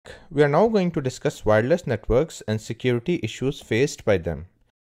we are now going to discuss wireless networks and security issues faced by them.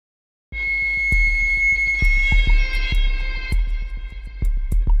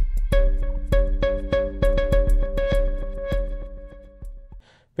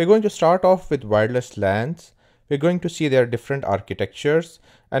 We're going to start off with wireless LANs. We're going to see their different architectures,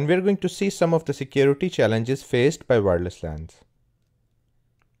 and we're going to see some of the security challenges faced by wireless LANs.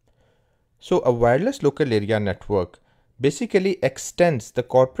 So a wireless local area network basically extends the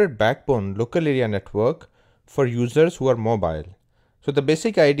corporate backbone local area network for users who are mobile. So the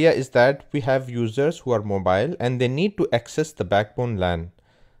basic idea is that we have users who are mobile and they need to access the backbone LAN.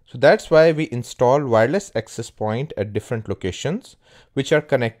 So that's why we install wireless access point at different locations which are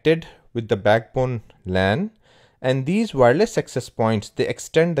connected with the backbone LAN, and these wireless access points, they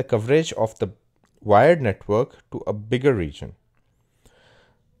extend the coverage of the wired network to a bigger region.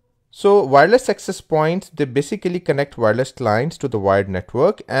 So wireless access points, they basically connect wireless clients to the wired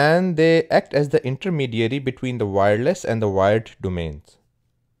network, and they act as the intermediary between the wireless and the wired domains.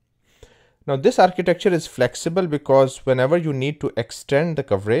 Now this architecture is flexible because whenever you need to extend the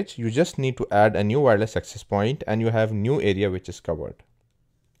coverage, you just need to add a new wireless access point and you have new area which is covered.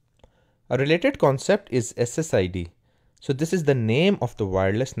 A related concept is SSID. So this is the name of the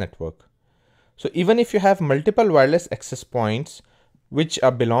wireless network. So even if you have multiple wireless access points which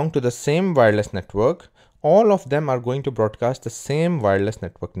belong to the same wireless network, all of them are going to broadcast the same wireless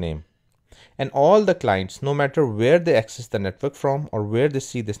network name. And all the clients, no matter where they access the network from or where they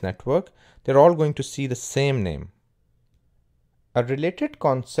see this network, they're all going to see the same name. A related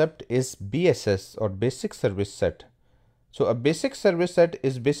concept is BSS, or basic service set. So a basic service set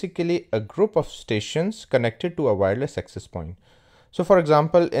is basically a group of stations connected to a wireless access point. So for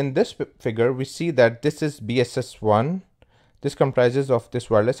example, in this figure, we see that this is BSS1. This comprises of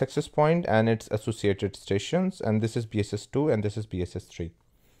this wireless access point and its associated stations, and this is BSS2 and this is BSS3.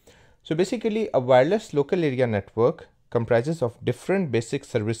 So basically a wireless local area network comprises of different basic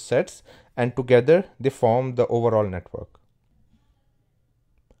service sets, and together they form the overall network.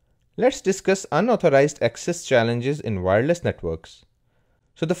 Let's discuss unauthorized access challenges in wireless networks.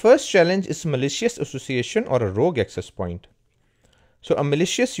 So the first challenge is malicious association or a rogue access point. So a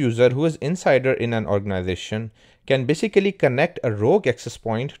malicious user who is insider in an organization can basically connect a rogue access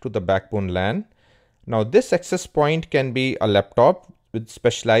point to the backbone LAN. Now this access point can be a laptop with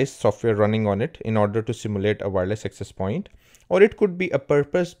specialized software running on it in order to simulate a wireless access point, or it could be a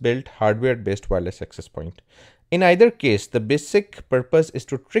purpose-built hardware-based wireless access point. In either case, the basic purpose is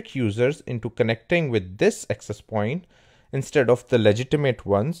to trick users into connecting with this access point instead of the legitimate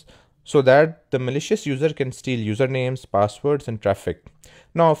ones, so that the malicious user can steal usernames, passwords, and traffic.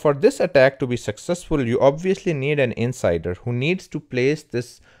 Now, for this attack to be successful, you obviously need an insider who needs to place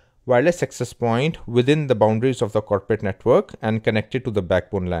this wireless access point within the boundaries of the corporate network and connect it to the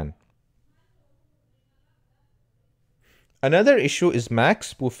backbone LAN. Another issue is MAC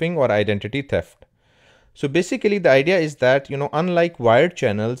spoofing or identity theft. So basically the idea is that, unlike wired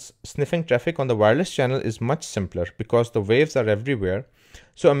channels, sniffing traffic on the wireless channel is much simpler because the waves are everywhere.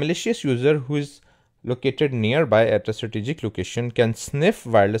 So a malicious user who is located nearby at a strategic location can sniff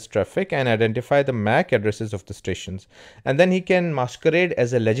wireless traffic and identify the MAC addresses of the stations, and then he can masquerade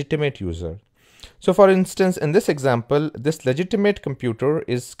as a legitimate user. So for instance, in this example, this legitimate computer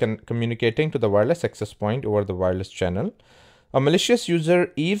is communicating to the wireless access point over the wireless channel. A malicious user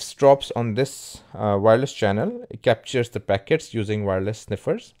eavesdrops on this wireless channel, captures the packets using wireless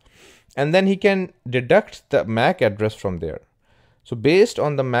sniffers, and then he can deduct the MAC address from there. So based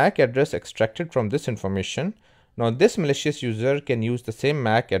on the MAC address extracted from this information, now this malicious user can use the same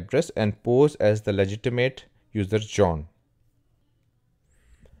MAC address and pose as the legitimate user John.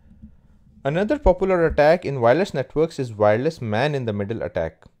 Another popular attack in wireless networks is wireless man-in-the-middle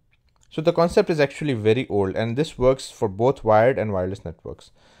attack. So the concept is actually very old, and this works for both wired and wireless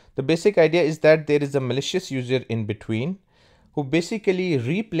networks. The basic idea is that there is a malicious user in between who basically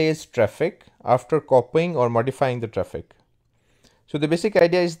replays traffic after copying or modifying the traffic. So the basic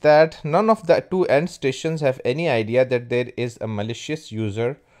idea is that none of the two end stations have any idea that there is a malicious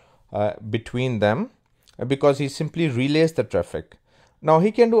user between them because he simply relays the traffic. Now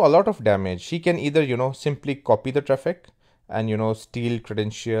he can do a lot of damage. He can either, simply copy the traffic and, steal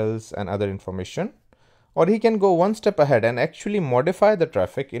credentials and other information, or he can go one step ahead and actually modify the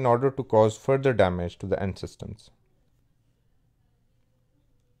traffic in order to cause further damage to the end systems.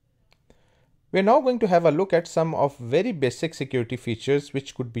 We are now going to have a look at some of very basic security features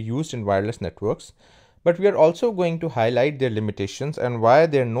which could be used in wireless networks, but we are also going to highlight their limitations and why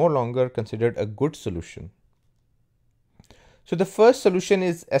they are no longer considered a good solution. So the first solution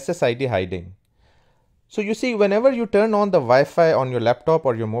is SSID hiding. So you see, whenever you turn on the Wi-Fi on your laptop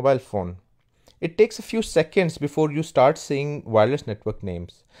or your mobile phone, it takes a few seconds before you start seeing wireless network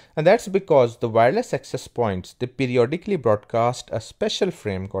names. And that's because the wireless access points, they periodically broadcast a special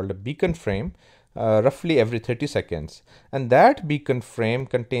frame called a beacon frame roughly every 30 seconds. And that beacon frame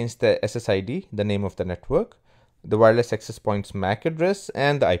contains the SSID, the name of the network, the wireless access point's MAC address,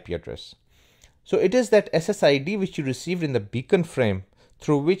 and the IP address. So it is that SSID which you received in the beacon frame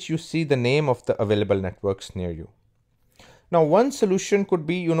through which you see the name of the available networks near you. Now, one solution could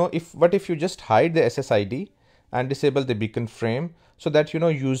be, if you just hide the SSID and disable the beacon frame so that,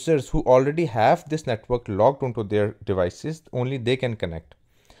 users who already have this network logged onto their devices, only they can connect.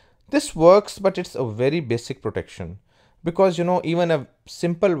 This works, but it's a very basic protection because, even a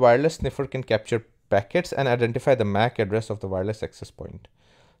simple wireless sniffer can capture packets and identify the MAC address of the wireless access point.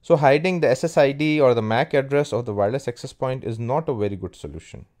 So hiding the SSID or the MAC address of the wireless access point is not a very good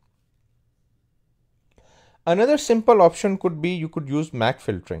solution. Another simple option could be you could use MAC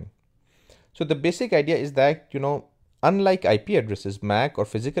filtering. So the basic idea is that, unlike IP addresses, MAC or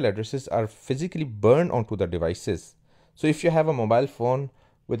physical addresses are physically burned onto the devices. So if you have a mobile phone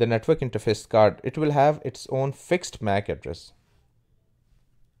with a network interface card, it will have its own fixed MAC address.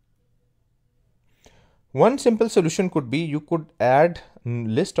 One simple solution could be you could add a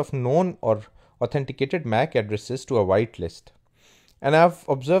list of known or authenticated MAC addresses to a whitelist. And I've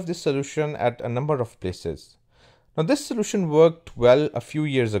observed this solution at a number of places. Now this solution worked well a few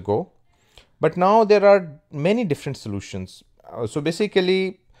years ago, but now there are many different solutions. So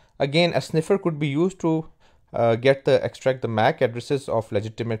basically, again, a sniffer could be used to extract the MAC addresses of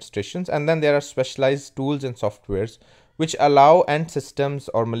legitimate stations, and then there are specialized tools and softwares which allow end systems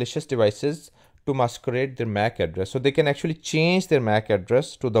or malicious devices to masquerade their MAC address. So they can actually change their MAC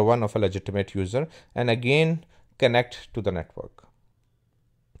address to the one of a legitimate user and again connect to the network.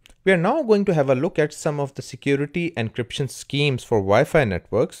 We are now going to have a look at some of the security encryption schemes for Wi-Fi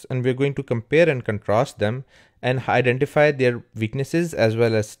networks, and we're going to compare and contrast them and identify their weaknesses as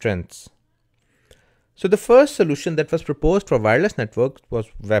well as strengths. So the first solution that was proposed for wireless networks was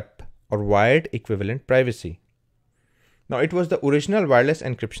WEP, or Wired Equivalent Privacy. Now, it was the original wireless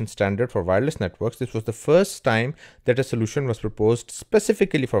encryption standard for wireless networks. This was the first time that a solution was proposed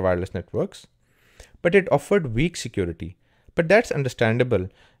specifically for wireless networks, but it offered weak security. But that's understandable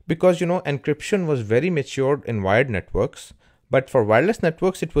because, encryption was very matured in wired networks, but for wireless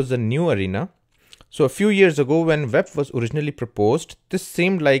networks, it was a new arena. So a few years ago, when WEP was originally proposed, this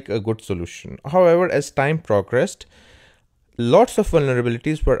seemed like a good solution. However, as time progressed, lots of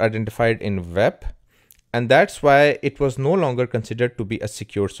vulnerabilities were identified in WEP, and that's why it was no longer considered to be a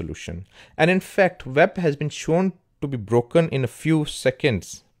secure solution. And in fact, WEP has been shown to be broken in a few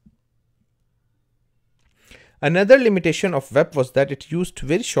seconds. Another limitation of WEP was that it used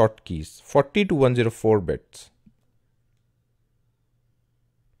very short keys, 40 to 104 bits.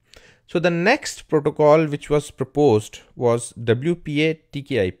 So the next protocol which was proposed was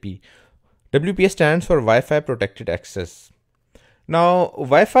WPA-TKIP. WPA stands for Wi-Fi Protected Access. Now,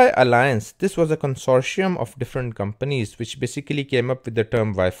 Wi-Fi Alliance, this was a consortium of different companies which basically came up with the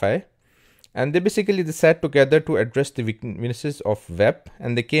term Wi-Fi. And they sat together to address the weaknesses of WEP,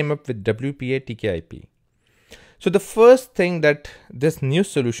 and they came up with WPA-TKIP. So the first thing that this new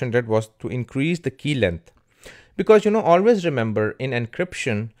solution did was to increase the key length. Because, always remember, in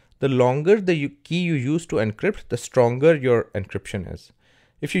encryption, the longer the key you use to encrypt, the stronger your encryption is.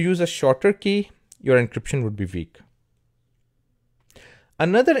 If you use a shorter key, your encryption would be weak.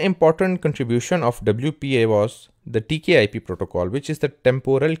 Another important contribution of WPA was the TKIP protocol, which is the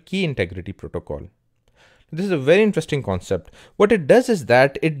Temporal Key Integrity Protocol. This is a very interesting concept. What it does is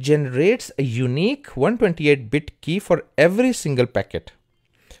that it generates a unique 128-bit key for every single packet.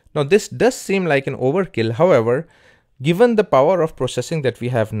 Now, this does seem like an overkill. However, given the power of processing that we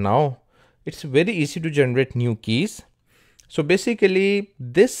have now, it's very easy to generate new keys. So basically,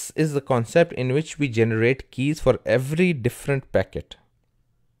 this is the concept in which we generate keys for every different packet.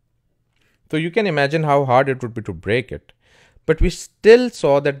 So you can imagine how hard it would be to break it. But we still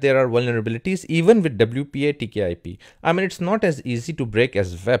saw that there are vulnerabilities even with WPA-TKIP. I mean, it's not as easy to break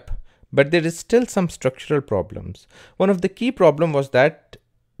as WEP, but there is still some structural problems. One of the key problems was that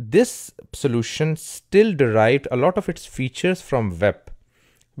this solution still derived a lot of its features from WEP,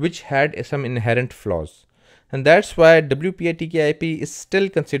 which had some inherent flaws. And that's why WPA-TKIP is still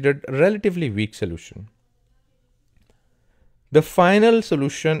considered a relatively weak solution. The final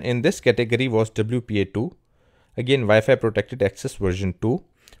solution in this category was WPA2. Again, Wi-Fi Protected Access version 2,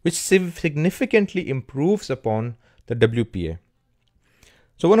 which significantly improves upon the WPA.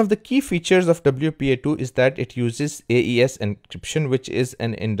 So one of the key features of WPA2 is that it uses AES encryption, which is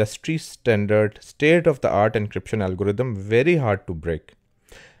an industry standard, state-of-the-art encryption algorithm, very hard to break.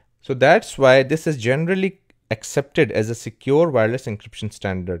 So that's why this is generally accepted as a secure wireless encryption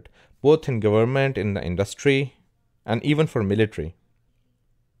standard, both in government, in the industry, and even for military.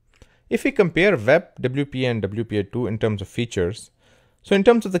 If we compare WEP, WPA, and WPA2 in terms of features, so in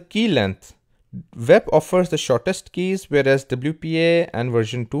terms of the key length, WEP offers the shortest keys, whereas WPA and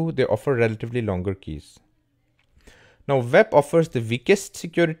version 2, they offer relatively longer keys. Now, WEP offers the weakest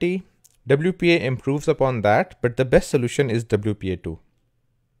security, WPA improves upon that, but the best solution is WPA2.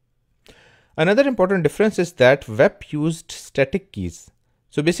 Another important difference is that WEP used static keys.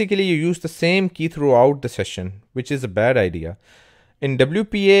 So basically you use the same key throughout the session, which is a bad idea. In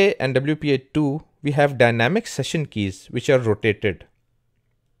WPA and WPA2, we have dynamic session keys which are rotated.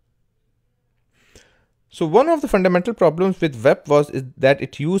 So one of the fundamental problems with WEP is that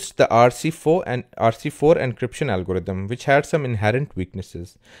it used the RC4 encryption algorithm, which had some inherent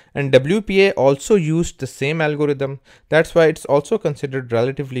weaknesses. And WPA also used the same algorithm. That's why it's also considered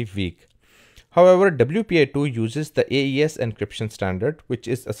relatively weak. However, WPA2 uses the AES encryption standard, which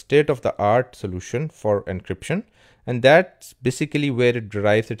is a state-of-the-art solution for encryption, and that's basically where it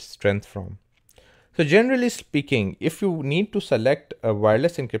derives its strength from. So generally speaking, if you need to select a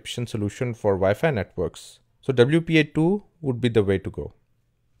wireless encryption solution for Wi-Fi networks, so WPA2 would be the way to go.